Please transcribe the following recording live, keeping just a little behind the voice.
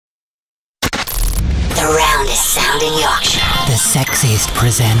strongest sound in Yorkshire. The sexiest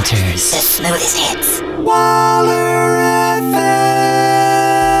presenters. The smoothest hits. We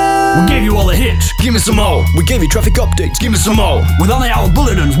gave you all the hits, give me some more. We gave you traffic updates, give me some more. With only our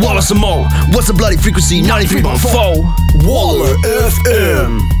bulletins, Waller some more. What's the bloody frequency? 93.4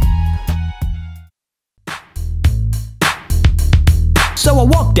 WallerFM. So I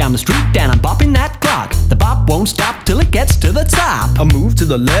walk down the street and I'm bopping that clock. The bop won't stop till it gets to the top. I move to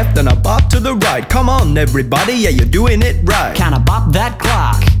the left and I bop to the right. Come on everybody, yeah, you're doing it right. Can I bop that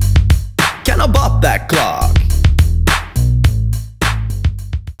clock? Can I bop that clock?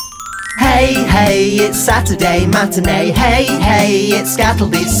 Hey, hey, it's Saturday matinee. Hey, hey, it's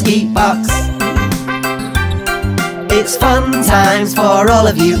Skattlebee Skeetbox. It's fun times for all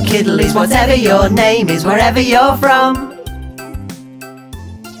of you kiddlies, whatever your name is, wherever you're from.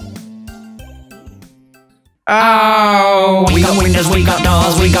 Oh, we got windows, we got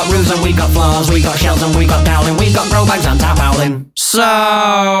doors, we got roofs and we got floors, we got shelves and we got doweling, we got grow bags and tap howling.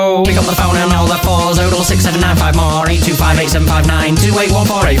 So pick up the phone and all the fours, 06679 more, 8258759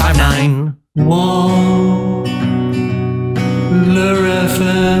 2814859.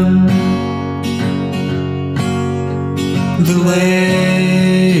 WallerFM, the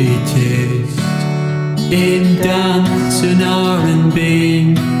latest in dance and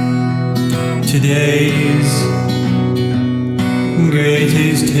R&B. Today's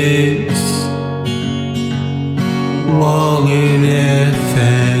greatest hits,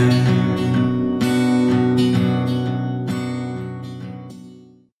 WallerFM.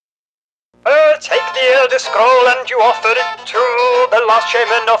 Take the eldest scroll and you offer it to the last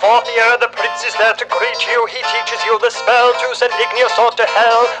shaman of Orthia. The prince is there to greet you. He teaches you the spell to send Igneous sword to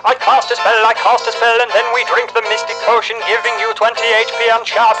hell. I cast a spell, and then we drink the mystic potion, giving you 20 HP and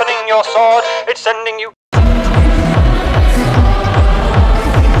sharpening your sword. It's sending you...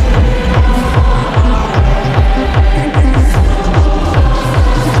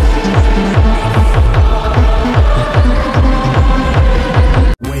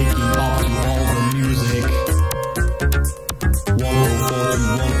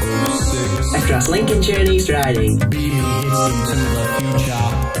 Across Lincolnshire and East Riding. Beating hits into the future.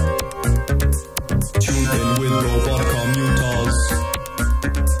 Tuned in with robot commuters.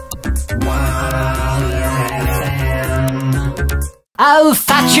 Oh,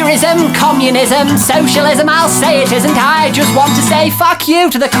 Thatcherism, communism, socialism, I'll say it isn't. I just want to say fuck you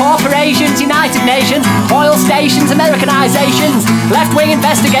to the corporations, United Nations, oil stations, Americanizations, left-wing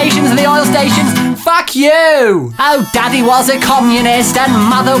investigations of the oil stations. Fuck you! Oh, Daddy was a communist and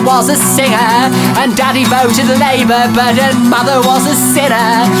Mother was a singer, and Daddy voted Labour but Mother was a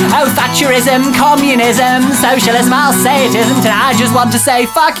sinner. Oh, Thatcherism, communism, socialism, I'll say it isn't. And I just want to say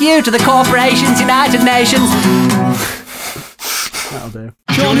fuck you to the corporations, United Nations. That'll do.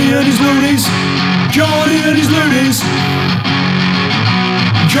 Johnny and his loonies. Johnny and his loonies.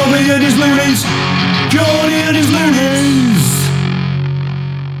 Johnny and his loonies. Johnny and his loonies.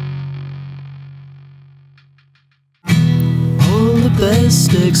 All the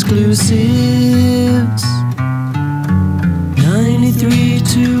best exclusives. 93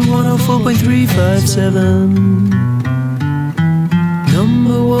 to 104.357.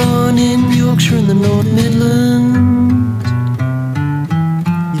 Number one in Yorkshire and the North Midlands.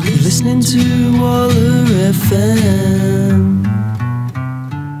 You're listening to WallerFM.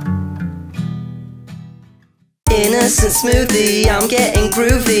 Innocent smoothie, I'm getting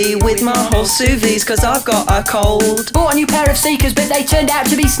groovy with my whole sous cause I've got a cold. Bought a new pair of Seekers, but they turned out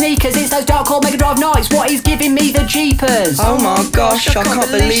to be sneakers. It's those dark old Mega Drive nights. What is giving me the jeepers? Oh my gosh, I can't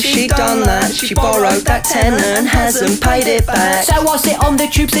believe she done that. She borrowed that tenner and hasn't paid it back. So I sit on the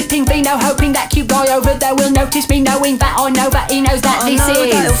tube sipping vino, hoping that cute guy over there will notice me, knowing that I know that he knows that I this know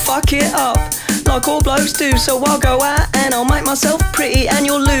is. that he'll fuck it up, like all blokes do. So I'll go out and I'll make myself pretty, and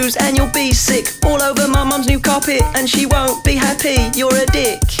you'll lose and you'll be sick all over my mum's new carpet, and she won't be happy. You're a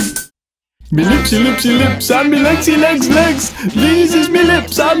dick. Me lipsy lipsy lips and me legsy legs legs. These is me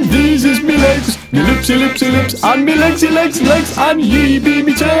lips and these is me legs. Me lipsy lipsy lips and me legsy legs legs, and ye be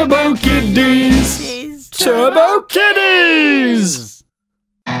me turbo kiddies. Turbo kiddies.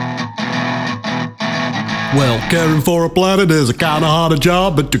 Well, caring for a planet is a kinda harder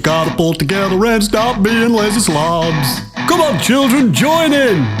job, but you gotta pull together and stop being lazy slobs. Come on children, join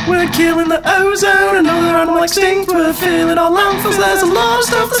in! We're killing the ozone and other animal extinct. We're filling our landfills, there's a lot of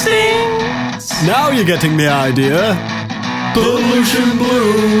stuff that stinks. Now you're getting the idea. Pollution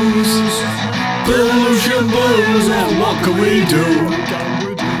blues. Pollution blues. And what can we do?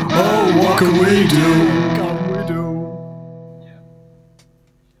 Oh, what can we do?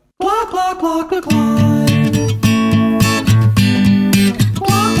 Block, block, block, block, block.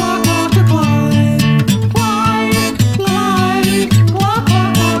 Block, block, block, block, block.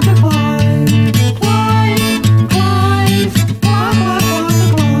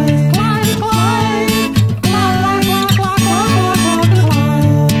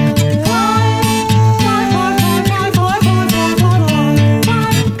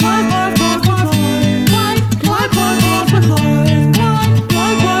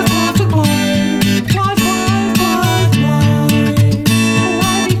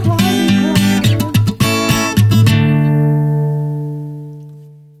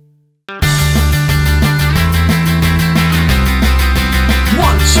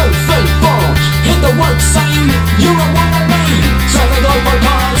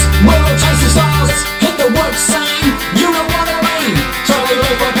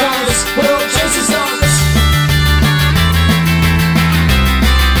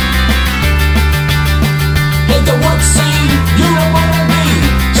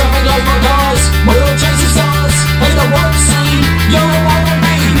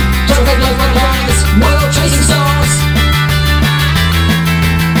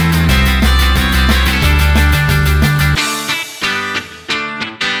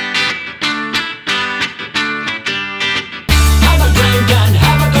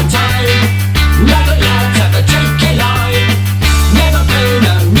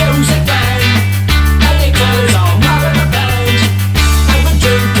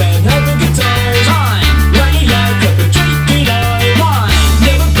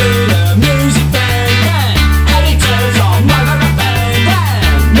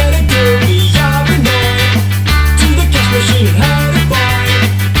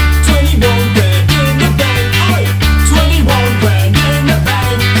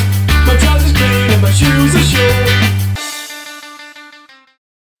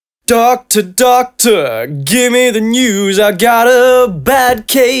 Doctor, doctor, give me the news. I got a bad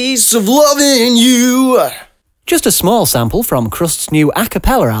case of loving you. Just a small sample from Crust's new a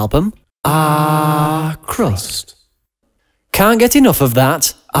cappella album, Crust. Can't get enough of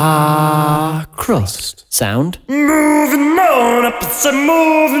that Crust sound. Moving on up, it's a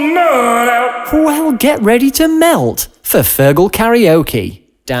moving on out. Well, get ready to melt for Fergal Karaoke.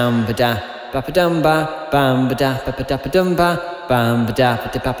 Dam ba da ba ba dum ba bam ba da ba ba da ba dum ba bam ba da ba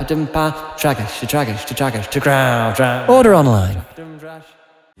da ba ba dum ba tragish to crowd. Order online.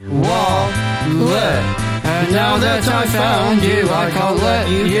 And now that I found you, I can't let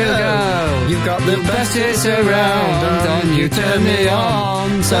you go. You've got the best hits around, and then you turn me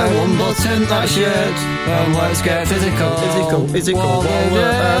on. So unbutton that shirt, and let's get physical.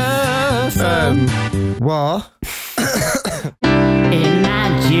 WallerFM. What?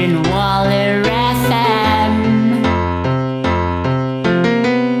 Imagine WallerFM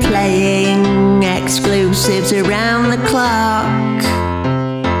playing exclusives around the clock.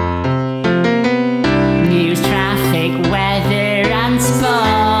 News, traffic, weather and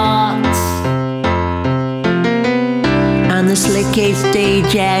sports, and the slickest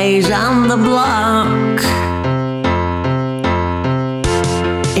DJs on the block.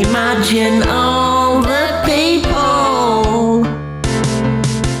 Imagine all the people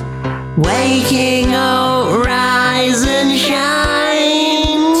waking up, rise and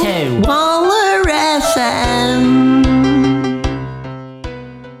shine to WallerFM.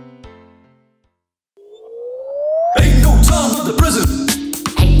 Ain't no time for the prison.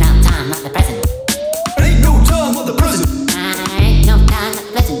 Ain't no time like the present. Ain't no time for the prison. Ain't no time like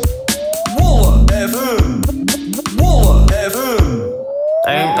the present. WallerFM. WallerFM.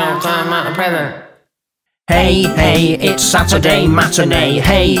 Ain't no time like the present. Hey, hey, it's Saturday matinee.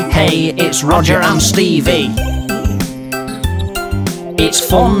 Hey, hey, it's Roger and Stevie. It's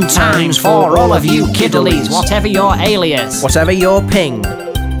fun times for all of you kiddlies, whatever your alias. Whatever your ping.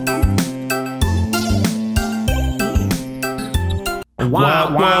 Wah,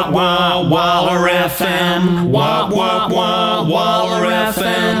 wah, wah, WallerFM. Wah, wah, wah,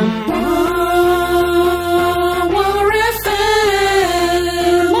 WallerFM.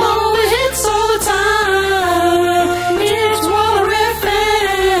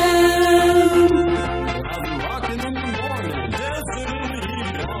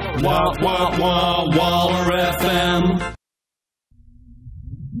 Wah, wah, wah, WallerFM.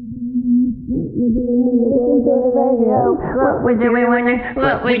 What we're doing when you're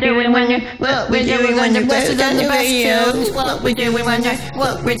what we're doing when you're what we're doing when you're better than the radio. What we're doing when you're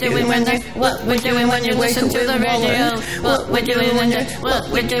what we're doing when you're what we're doing when you listen to the radio. What we're doing when you're what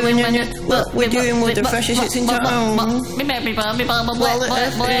we're doing when you're what we're doing with the freshest hits in town.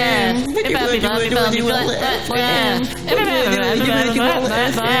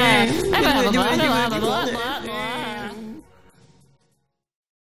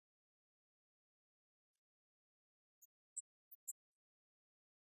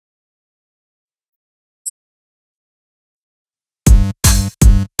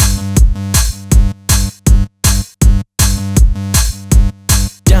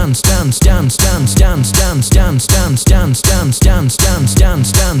 Dance, dance, dance, dance, dance, dance, dance, dance, dance, dance, dance,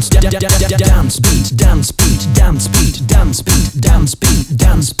 dance, dance, dance, dance beat, dance beat, dance beat, dance beat, dance beat,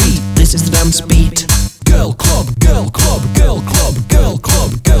 dance beat. This is the dance beat. Girl club, girl club, girl club, girl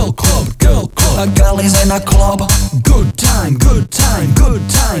club, girl club, girl club. A girl is in a club. Good time, good time, good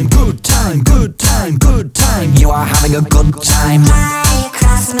time, good time, good time, good time. You are having a good time. Fly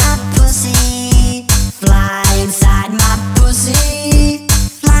across my pussy. Fly inside my pussy.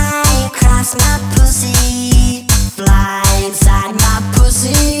 Fly across my pussy. Fly inside my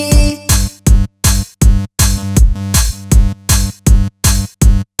pussy.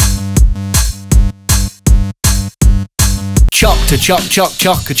 Chock to chock, chock,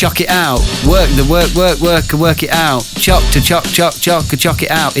 chock, chock it out. Work the work it out. Chock to chock, chock, chock, chock it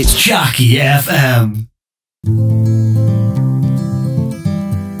out. It's Chucky FM.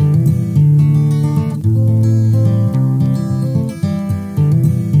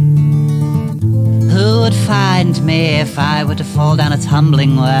 Who would find me if I were to fall down a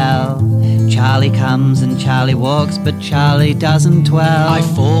tumbling well? Charlie comes and Charlie walks, but Charlie doesn't well. I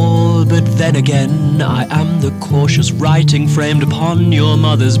fall, but then again I am the cautious writing framed upon your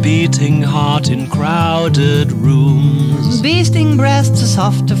mother's beating heart in crowded rooms. Beasting breasts are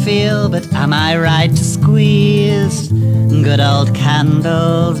soft to feel, but am I right to squeeze? Good old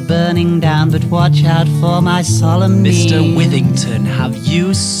candles burning down, but watch out for my solemn knees. Mr. Withington, have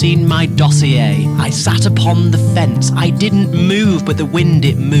you seen my dossier? I sat upon the fence, I didn't move, but the wind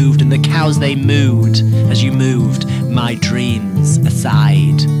it moved, and the cows they mooed as you moved my dreams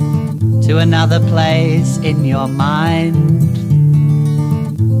aside. to another place in your mind.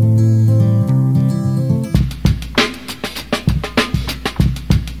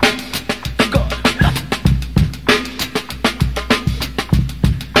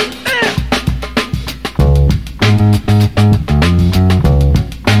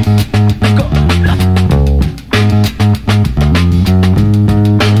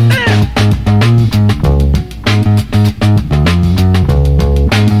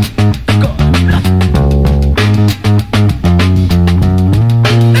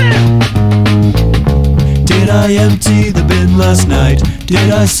 Last night,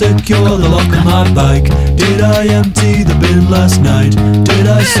 did I secure the lock on my bike? Did I empty the bin last night? Did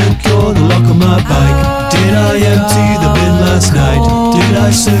I secure the lock on my bike? Did I empty the bin last night? Did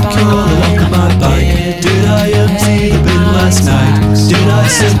I secure the lock on my bike? Did I empty the bin last night? Did I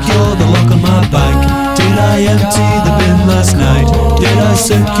secure the lock on my bike? Did I empty the bin last night? Did I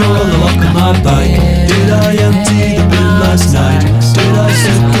secure the lock on my bike? Did I empty the bin last night? Did I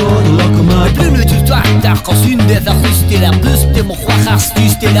secure the lock on my bike?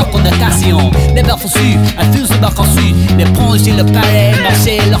 Stellar connotation, les verres fossus, infuse le bac en su, les bronzes et le palais,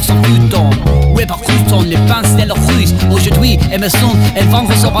 morcer leur sang fluton. Ouais, par crouton, les pinces de leur fruits. Aujourd'hui, elles me sont, elles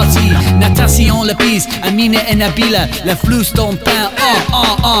vendent son parti. Natation, le piste, Amine et Nabila, le flou, ton pain,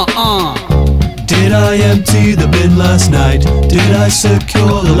 Did I empty the bin last night? Did I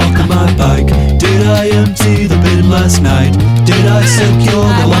secure the lock on my bike? Did I empty the bin last night? Did I secure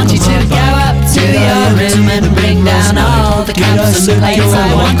the lock on my bike? Go up to your room and bring down all the cups and plates.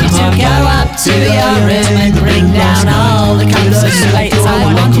 I want you to go up to your room and bring down all the cups and plates. I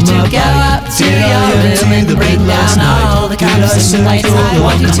want you to go up to your room and bring down all the cups and plates. I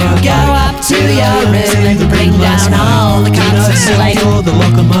want you to go up to your room and bring down all the cups and plates. Did I secure the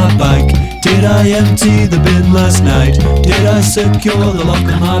lock on my bike? Did I empty the bin last night? Did I secure the lock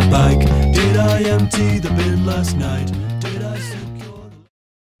on my bike? Did I empty the bin last night? Did I secure the...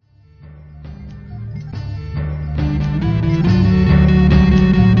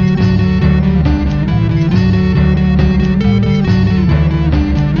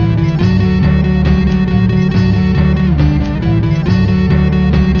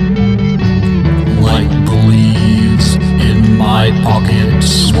 Like the leaves in my pocket,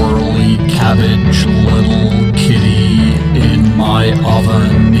 swirly cabbage, little kitty in my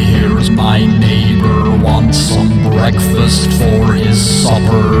oven. Here's my neighbor, wants some breakfast for his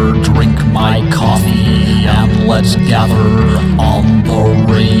supper. Drink my coffee and let's gather on the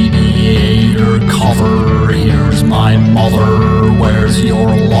radiator cover. Here's my mother, where's your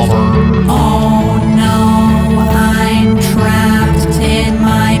lover? Oh no, I'm trapped in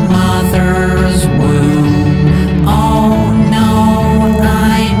my mother's womb. Oh no,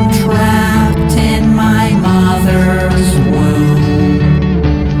 I'm trapped in my mother's womb.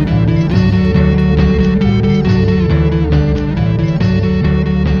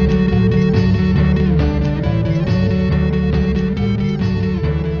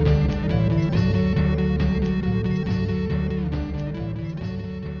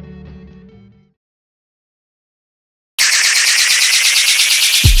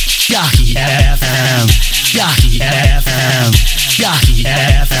 Jockey FM, Jockey FM, Jockey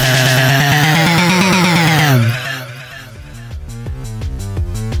FM.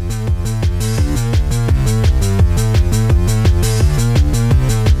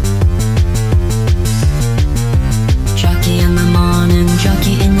 Jockey in the morning,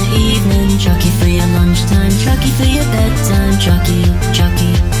 jockey in the evening, jockey for your lunchtime, jockey for your bedtime, jockey,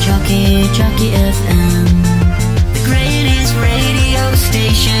 jockey, jockey, jockey FM. The greatest radio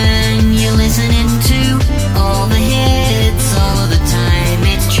station you're listening to, all the hits all the time.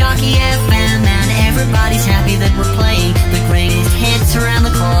 It's Jockey FM and everybody's happy that we're playing the greatest hits around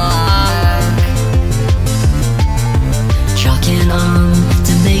the clock. Jockeying on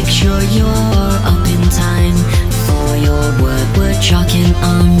to make sure you're up in time for your work. We're jockeying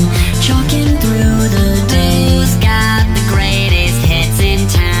on, jockeying through the day. Who's got the greatest hits in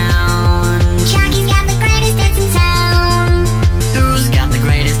town? Jockey's got the greatest hits in town. Who's got the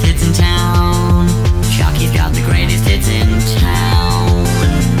greatest hits in town? Jockey's got the greatest hits in town.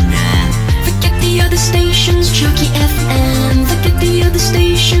 Forget the other stations, Jockey FM. Forget the other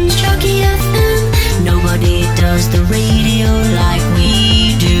stations, Jockey FM. Nobody does the radio like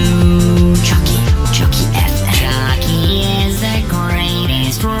we do. Jockey, Jockey FM. Jockey is the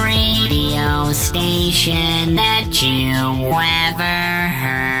greatest radio station that you ever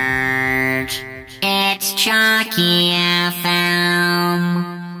heard. It's Jockey FM.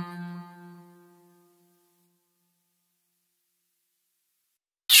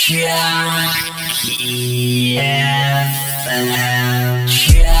 Jockey FM.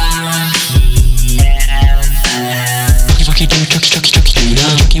 Jockey wookie do, chucky chucky chucky do da.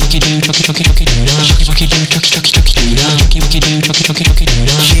 Chucky wookie do, chucky chucky chucky do da. Chucky wookie do, chucky chucky chucky do da. Chucky wookie do, chucky chucky chucky do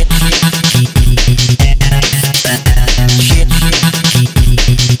da. Shit.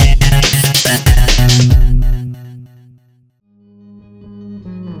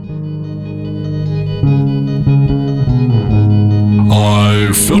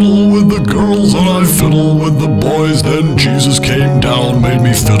 I fiddle with the girls and I fiddle with the boys. Then Jesus came down, made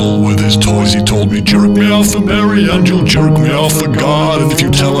me fiddle with his toys. He told me, jerk me off for Mary and you'll jerk me off for God. And if you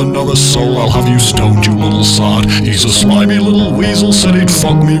tell another soul, I'll have you stoned, you little sod. He's a slimy little weasel, said he'd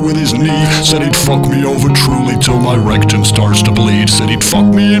fuck me with his knee. Said he'd fuck me over truly till my rectum starts to bleed. Said he'd fuck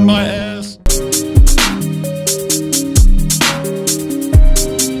me in my ass.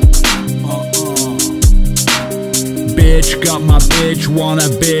 Bitch, got my bitch, want a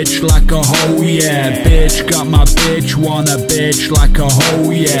bitch like a hoe, yeah. Bitch, got my bitch, want a bitch like a hoe,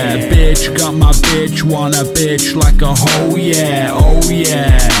 yeah. Bitch, got my bitch, want a bitch like a hoe, yeah. Oh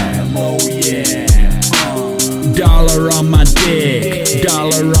yeah, oh yeah. Dollar on my dick,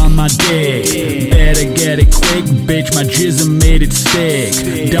 dollar on my dick. Better get it quick, bitch, my jism made it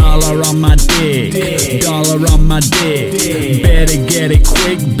stick. Dollar on my dick, dollar on my dick. Better get it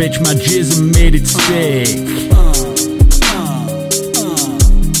quick, bitch, my jism made it stick.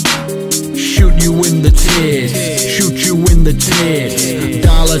 Shoot you in the tits, shoot you in the tits.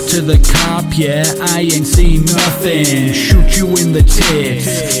 Dollar to the cop, yeah, I ain't seen nothing. Shoot you in the tits,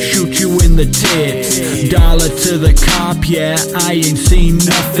 shoot you in the tits. Dollar to the cop, yeah, I ain't seen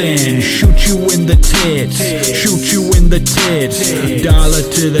nothing. Shoot you in the tits, shoot you in the tits. Dollar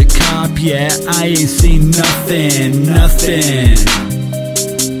to the cop, yeah, I ain't seen nothing, nothing.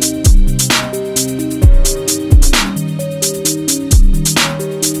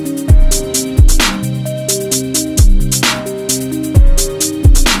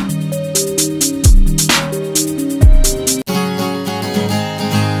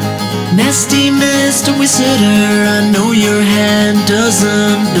 Nasty Mr. Visitor, I know your hand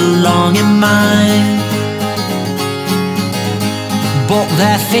doesn't belong in mine. But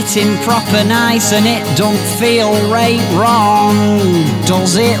they're fitting proper nice and it don't feel right wrong,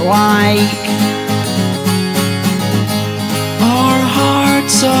 does it like? Our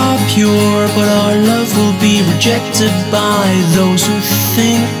hearts are pure, but our love will be rejected by those who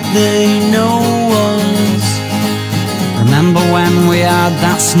think they know us. Remember when we had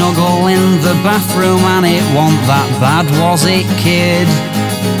that snuggle in the bathroom and it wasn't that bad, was it, kid?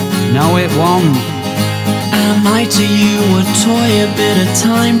 No, it wasn't. Am I to you a toy, a bit of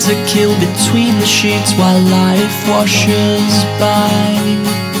time to kill between the sheets while life washes by?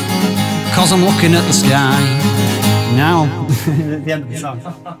 'Cause I'm looking at the sky. Now. The end of the song.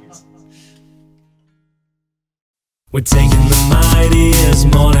 We're taking the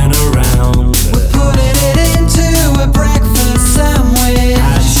mightiest morning around. We're putting it into a breakfast sandwich.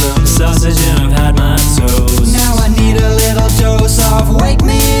 Had some sausage and I've had my toast. Now I need a little dose of wake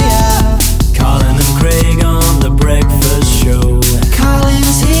me up. Colin and Craig on the breakfast show.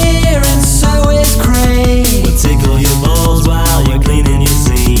 Colin's here and so is Craig. We'll tickle your balls while you're cleaning your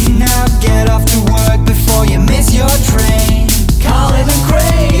seat. Now get off to work before you miss your train. Colin and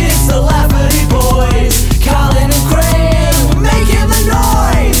Craig, it's the Lafferty boys. Colin and Craig, we're making the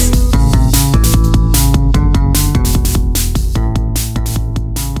noise.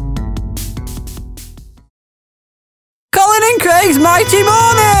 Colin and Craig's Mighty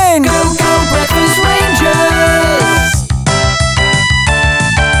Morning! Go, go, Breakfast Rangers!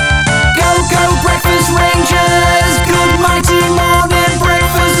 Go, go, Breakfast Rangers! Good mighty morning,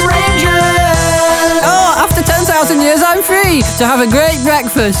 Breakfast Rangers! Oh, after 10,000 years I'm free to have a great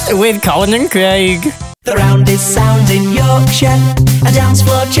breakfast with Colin and Craig. The roundest sound in Yorkshire, a dance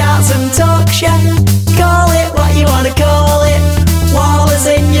floor charts and talk show. Call it what you wanna call it, Waller's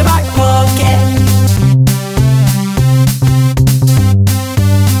in your back pocket.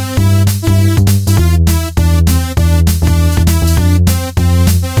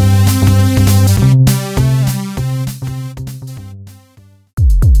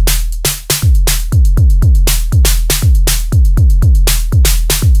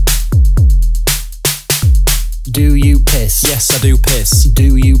 Do you piss? Yes, I do piss.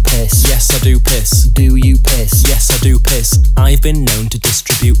 Do you piss? Yes, I do piss. Do you piss? Yes, I do piss. I've been known to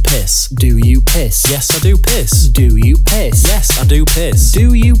distribute piss. Do you piss? Yes, I do piss. Do you piss? Yes, I do piss.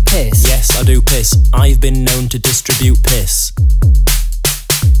 Do you piss? Yes, I do piss. I've been known to distribute piss.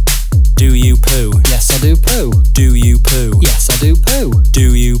 Do you poo? Yes, I do poo. Do you poo? Yes, I do poo.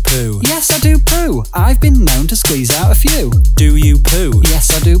 Do you poo? Yes, I do poo. I've been known to squeeze out a few. Do you poo?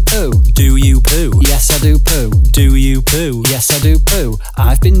 Yes, I do poo. Do you poo? Yes, I do poo. Do you poo? Yes, I do poo.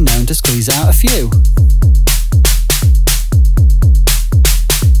 I've been known to squeeze out a few.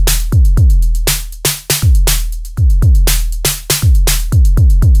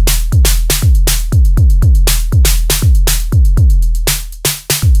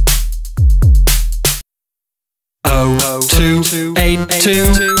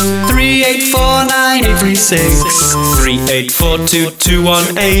 3849836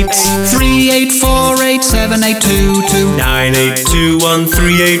 3842218 3848782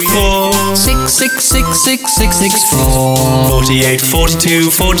 9821384 6666664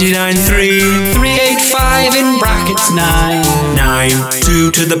 4842493 385 in brackets 9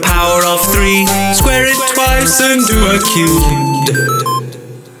 2 to the power of 3. Square it twice and do a cube.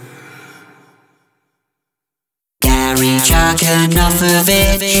 Gary Jack, enough of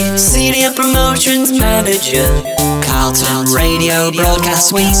it. Senior Promotions Manager. Carlton Radio Broadcast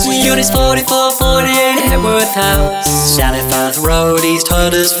Suite. Units 4448 Hepworth House. Sanifath Road, East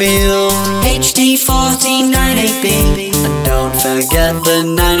Huddersfield. HD 1498B. And don't forget the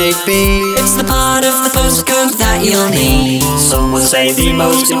 98B. It's the part of the postcode that you'll need. Some will say the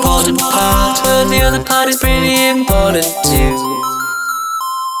most important part, but the other part is pretty important too.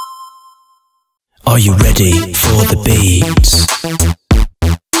 Are you ready for the beats?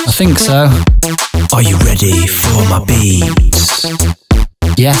 I think so. Are you ready for my beats?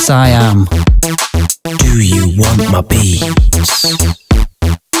 Yes, I am. Do you want my beats?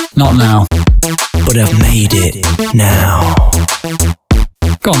 Not now. But I've made it now.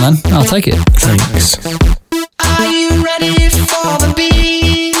 Go on then, I'll take it. Thanks. Are you ready for the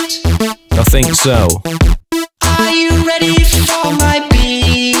beat? I think so. Are you ready for my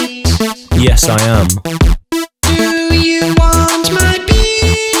beat? Yes, I am. Do you want my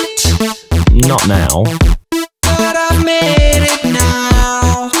beat? Not now. But I've made it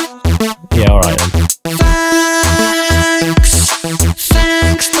now. Yeah, alright then.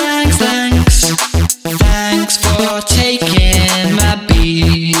 Thanks for taking my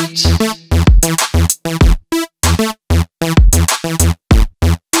beat.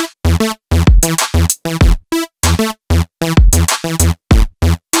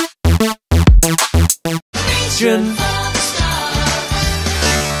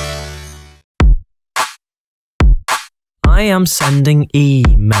 I am sending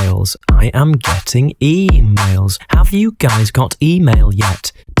emails. I am getting emails. Have you guys got email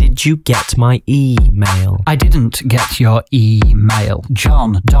yet? Did you get my email? I didn't get your email.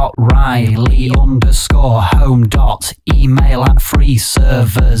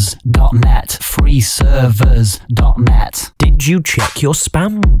 John.Riley_home.email@freeservers.net. freeservers.net. Did you check your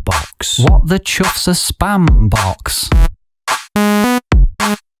spam box? What the chuff's a spam box?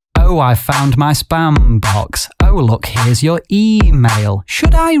 Oh, I found my spam box. Oh, look, here's your email.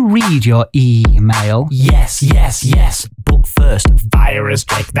 Should I read your email? Yes. But first, virus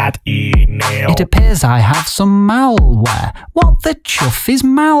check that email. It appears I have some malware. What the chuff is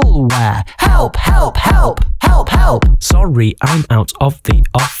malware? Help! Sorry, I'm out of the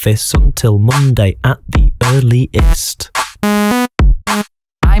office until Monday at the earliest.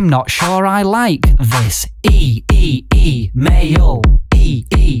 I'm not sure I like this. Mail.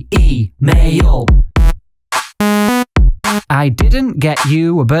 Mail. I didn't get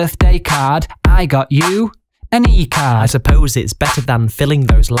you a birthday card. I got you an e-card. I suppose it's better than filling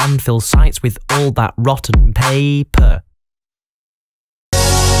those landfill sites with all that rotten paper.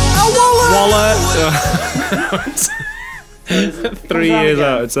 Waller! 3 years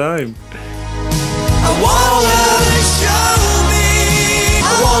out of time. Waller, show me.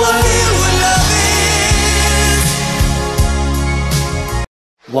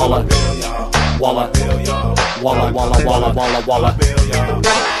 Waller, Waller.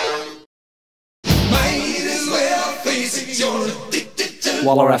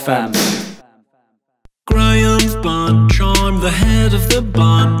 WallerFM. Graham's bunch, I'm the head of the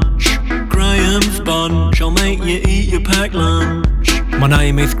bunch. Graham's bunch, I'll make you eat your packed lunch. My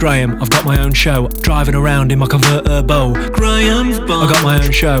name is Graham, I've got my own show, driving around in my convertible. Graham's bunch, I got my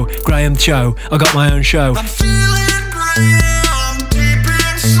own show, Graham Show, I got my own show. I'm feeling Graham deep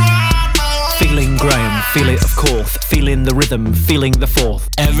inside my life. Feeling Graham, feel it of course, feeling the rhythm, feeling the fourth.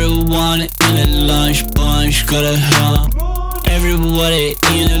 Everyone in a lunch bunch got a hump. Everybody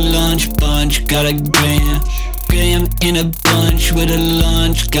in a lunch bunch got a Graham. Graham in a bunch with a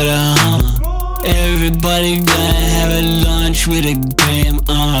lunch got a hump. Everybody gotta have a lunch with a Graham.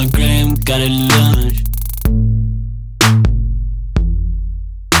 Graham got a lunch.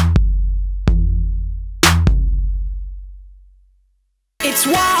 It's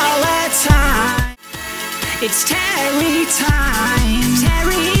Waller time. It's Terry time.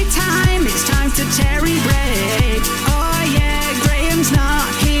 Terry time. It's time to Terry break. Oh yeah, Graham's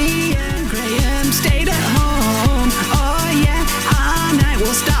not here. Graham stayed at home. Oh yeah, all night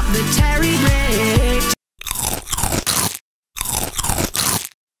we'll stop the Terry break.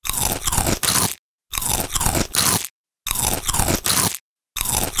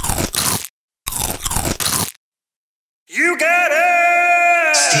 You got it.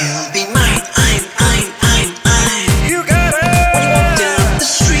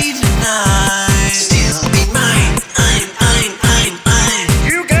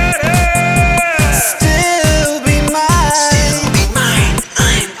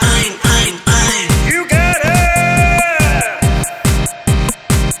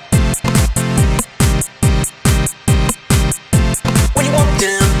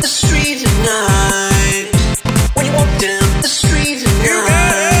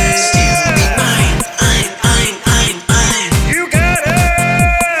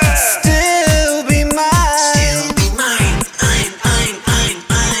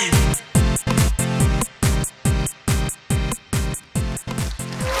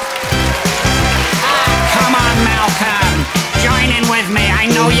 I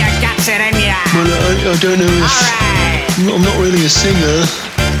know you got it in ya. Well, I don't know if... Alright. I'm not really a singer.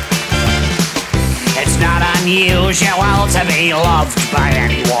 It's not unusual to be loved by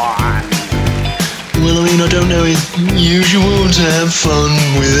anyone. Well, I mean, I don't know it's usual to have fun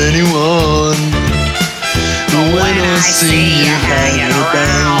with anyone. But when I see you hanging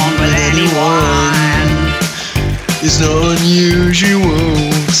around with anyone, it's not unusual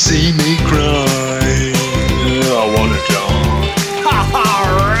to see me cry. I wanna die.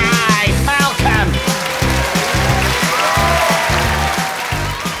 Alright, welcome.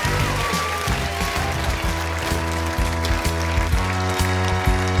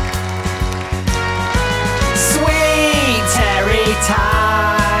 Sweet Terry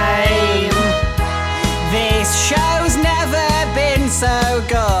time. This show's never been so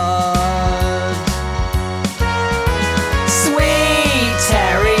good. Sweet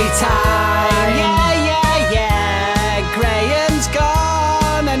Terry time. Yeah. Graham's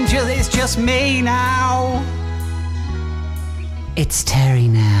gone and it's just me now. It's Terry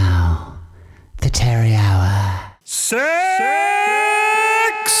now. The Terry Hour. Sexy!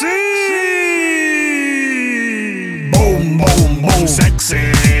 Boom, boom, boom,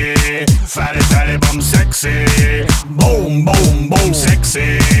 sexy. Fatty, fatty, bum, sexy. Boom, boom, boom,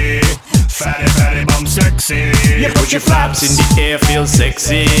 sexy. Fatty, fatty, bum, sexy. You put your flaps in the air, feel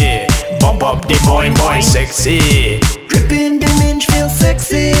sexy. Bump up the boing, boing, sexy. Dripping the minge, feel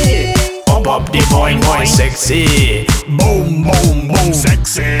sexy. Bump up the boing, boing, sexy. Boom, boom, boom,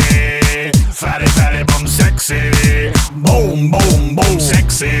 sexy. Fatty, fatty, bum, sexy. Boom, boom, boom,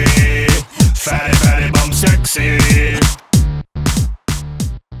 sexy. Fatty, fatty, bum, sexy.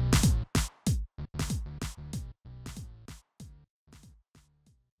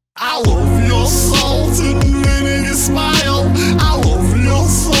 I love your salt and vinegar smile. I love your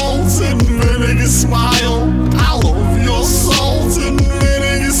salt and vinegar smile. I love your salt and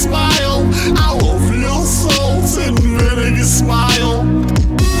vinegar smile. I love your salt and vinegar smile.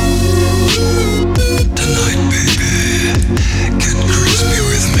 Tonight, baby, get crispy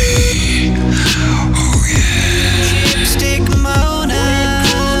with me. Oh yeah. Chipstick Mona,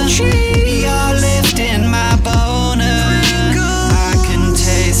 you're lifting my boner. I can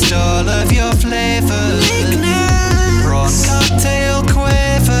taste all of your flavors. Prawn cocktail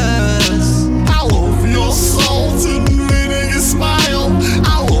quavers. I love your salt and vinegar smile. I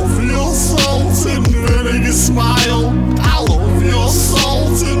love your salt and vinegar smile. I love your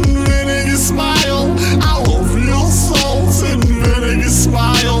salt and vinegar smile. I love your salt and vinegar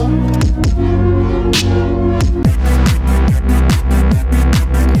smile.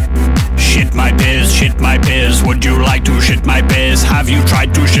 Shit my piss, would you like to shit my piss? Have you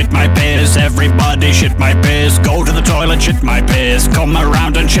tried to shit my piss? Everybody shit my piss. Go to the toilet, shit my piss. Come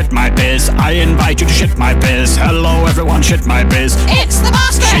around and shit my piss. I invite you to shit my piss. Hello everyone, shit my piss. It's the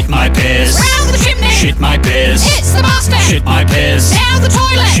master. Shit my piss. Round the chimney. Shit my piss. It's the master. Shit my piss. Down the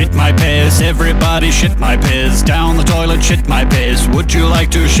toilet. Shit my piss. Everybody shit my piss. Down the toilet, shit my piss. Would you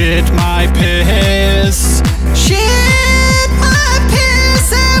like to shit my piss? Shit my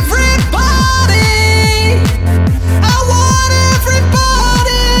piss, everybody. I want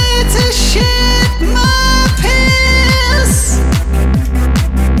everybody to shit my piss.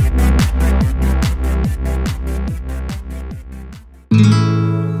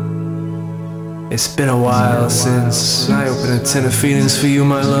 It's been a while since I opened a tin of feelings for you,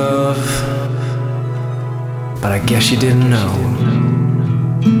 my love. But I guess you didn't know.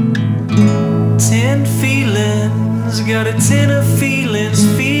 10 feelings, got a 10 of feelings,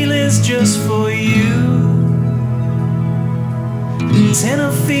 feelings just for you. 10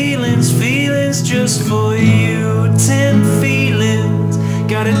 of feelings, feelings just for you. 10 feelings,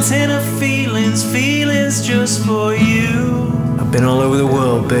 got a 10 of feelings, feelings just for you. I've been all over the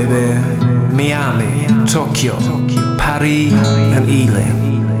world, baby. Miami, Tokyo, Paris, and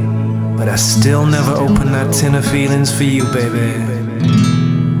Ealing. But I still never opened that tin of feelings for you, baby.